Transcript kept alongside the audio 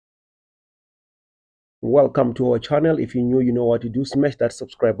Welcome to our channel. If you're new, you know what to do. Smash that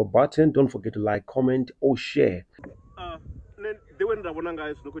subscribe button. Don't forget to like, comment, or share. The way that one guy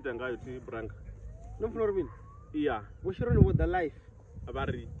is looking at guy to Brank. No problem. Yeah. What's wrong with the life?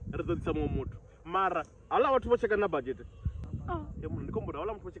 Abari. Return some more. Mara. Allow to watch a budget. Ah. You come with all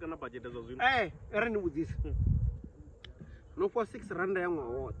of watching a budget as well. Hey, run with this. No for 6 rand young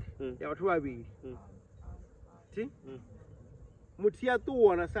what? Yeah, what will I be? See? Mutia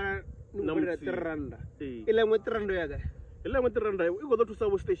 2 and a son. No, randa. 11 randa. 11 randa. We go to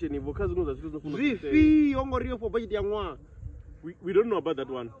South Station because we don't know about that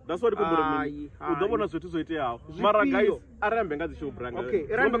one. That's what we don't want to say. Mara guys, Arambenga show brand. Okay,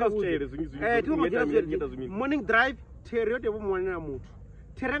 morning drive, Terrio de Morning Amut.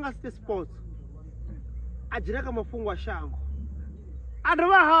 Teranga State Sports. Ajaka Mafungwa Shango.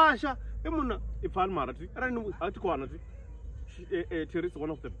 Adawahasha, Emuna, if I'm married, I know Atquanity. Terry is one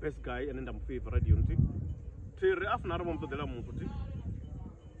of the best guy and I'm favorite unity. Terry after Naram to the Lamuti.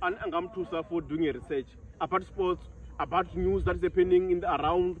 And I'm too for doing a research about sports, about news that is happening in the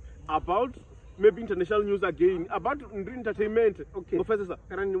around, about maybe international news again, about entertainment. Okay, Professor,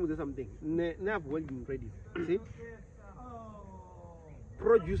 can I know something? Never well ready. See?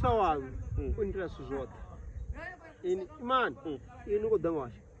 Producer one, interest is what? In man, you know the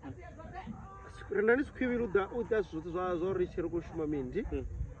wash. Renanis Kiviruda, Utas or Richard Shumamindi,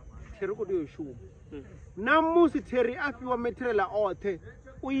 Cheroko shoe. Namusi Terry, if you are material or te.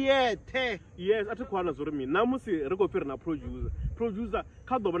 Yes, I took one as me. Namusi Regoperna producer,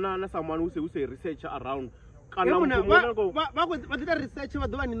 Cadobana, someone who say researcher around. But did a researcher was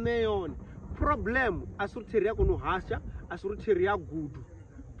doing in neon? Problem, Asuteria no Hasha, Asuteria good.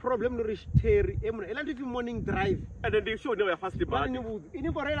 Problem no rich Terry, electric morning drive. And then they show no fast demand.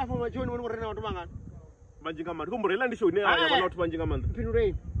 In Corella from a joint when we're out of Manjingaman, Gumbrella show near not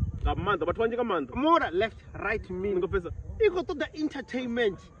Manjingaman. A month, but 20 a month. More left, right, mean. You go to the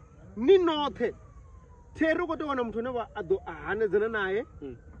entertainment. Ninote. Terro to one to never ado a hundred and I,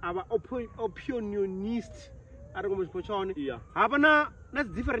 our opinionist. I don't know which one. Havana, that's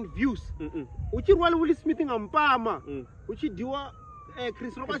different views. Which is while Willis meeting on Palma, which is do a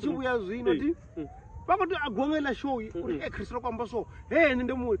Chris Robachi we are Zinoti. Papa, I'm going to show you a Chris Robambaso. Hey, in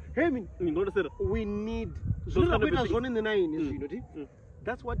the mood. Hey, we need those one in the 9 is unity.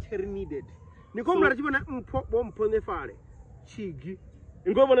 That's what Terry needed. Nicola Bomb Ponefare. Chigi.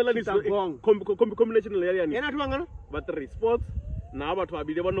 In government combination area. But the sports now but to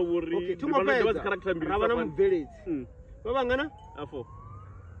be the one who worry. Two more character Ravanam village. Babangana? Afo.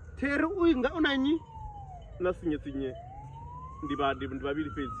 Terry Winga Unani? Nothing yet in the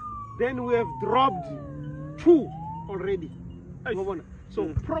then we have dropped 2 already.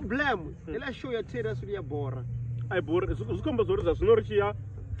 So problem. Let's show you Terry Suria Bora. I bore as Norcia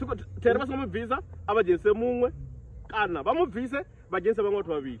took Terra visa, Abajense Mungwe, Anna, Bamo visa, Bajense Bango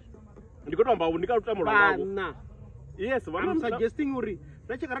to a week. You got on Bawunika. Yes, what I'm suggesting, Uri.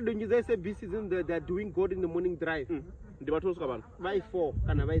 Let's check out the SAB season they're doing good in the morning drive. The Batos Kaban by 4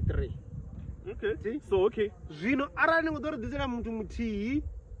 and by 3. Okay, see? So, okay. Zino Arano Muti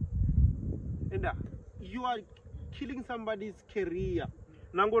and you are killing somebody's career.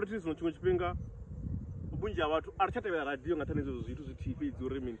 Nangor is not too much finger. Bunja watu archate radio ngatanizo zitu zitipi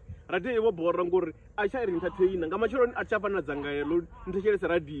zurimin radio ewo borangor acha entertain ngamachiro achapa na zangayelo ndichelesa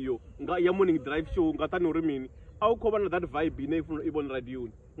radio nga ya morning drive show ngatani urimini au ko bana that vibe ine ifuna ibon radio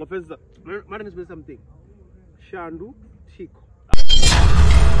ngofesa mara nisbe something Shandu Tiko